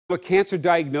A cancer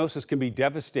diagnosis can be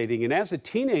devastating, and as a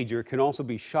teenager, it can also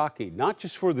be shocking, not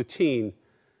just for the teen,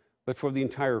 but for the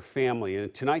entire family. And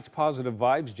in tonight's Positive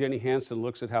Vibes, Jenny Hansen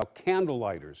looks at how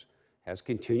Candlelighters has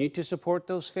continued to support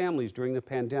those families during the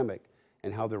pandemic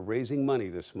and how they're raising money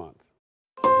this month.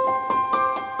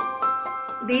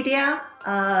 Lydia,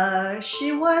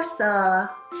 she was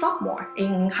a sophomore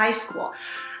in high school,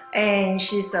 and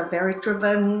she's a very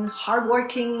driven,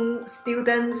 hardworking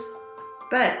student.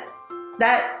 But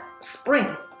that spring,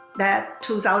 that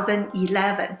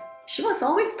 2011, she was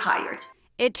always tired.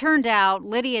 It turned out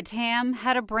Lydia Tam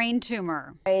had a brain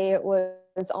tumor. I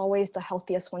was always the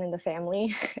healthiest one in the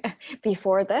family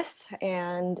before this,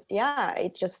 and yeah,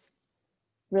 it just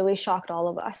really shocked all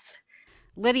of us.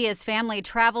 Lydia's family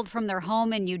traveled from their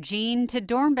home in Eugene to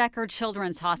Dornbecker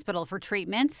Children's Hospital for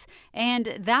treatments,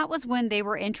 and that was when they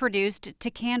were introduced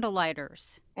to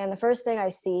Candlelighters. And the first thing I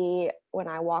see when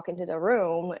I walk into the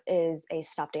room is a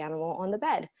stuffed animal on the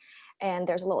bed. And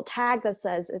there's a little tag that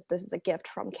says this is a gift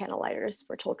from Candlelighters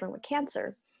for children with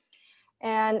cancer.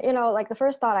 And, you know, like the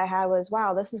first thought I had was,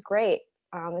 wow, this is great.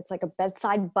 It's like a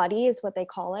bedside buddy is what they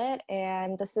call it.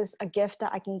 And this is a gift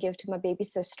that I can give to my baby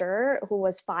sister, who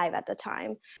was 5 at the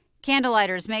time.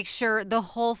 Candlelighters make sure the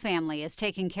whole family is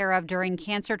taken care of during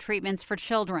cancer treatments for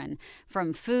children,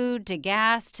 from food to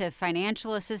gas to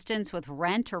financial assistance with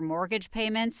rent or mortgage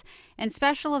payments, and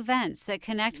special events that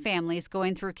connect families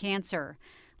going through cancer.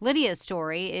 Lydia's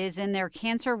story is in their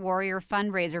Cancer Warrior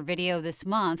fundraiser video this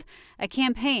month, a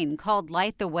campaign called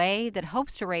Light the Way that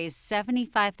hopes to raise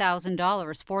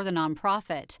 $75,000 for the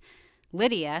nonprofit.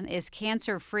 Lydia is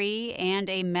cancer-free and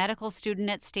a medical student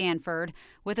at Stanford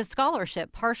with a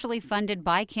scholarship partially funded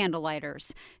by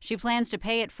Candlelighters. She plans to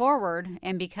pay it forward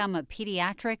and become a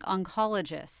pediatric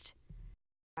oncologist.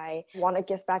 I want to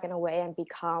give back in a way and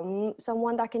become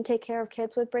someone that can take care of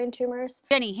kids with brain tumors.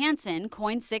 Jenny Hansen,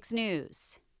 KOIN 6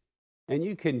 News. And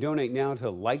you can donate now to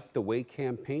Light the Way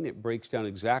campaign. It breaks down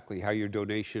exactly how your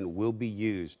donation will be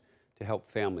used to help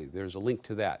family. There's a link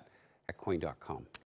to that at KOIN.com.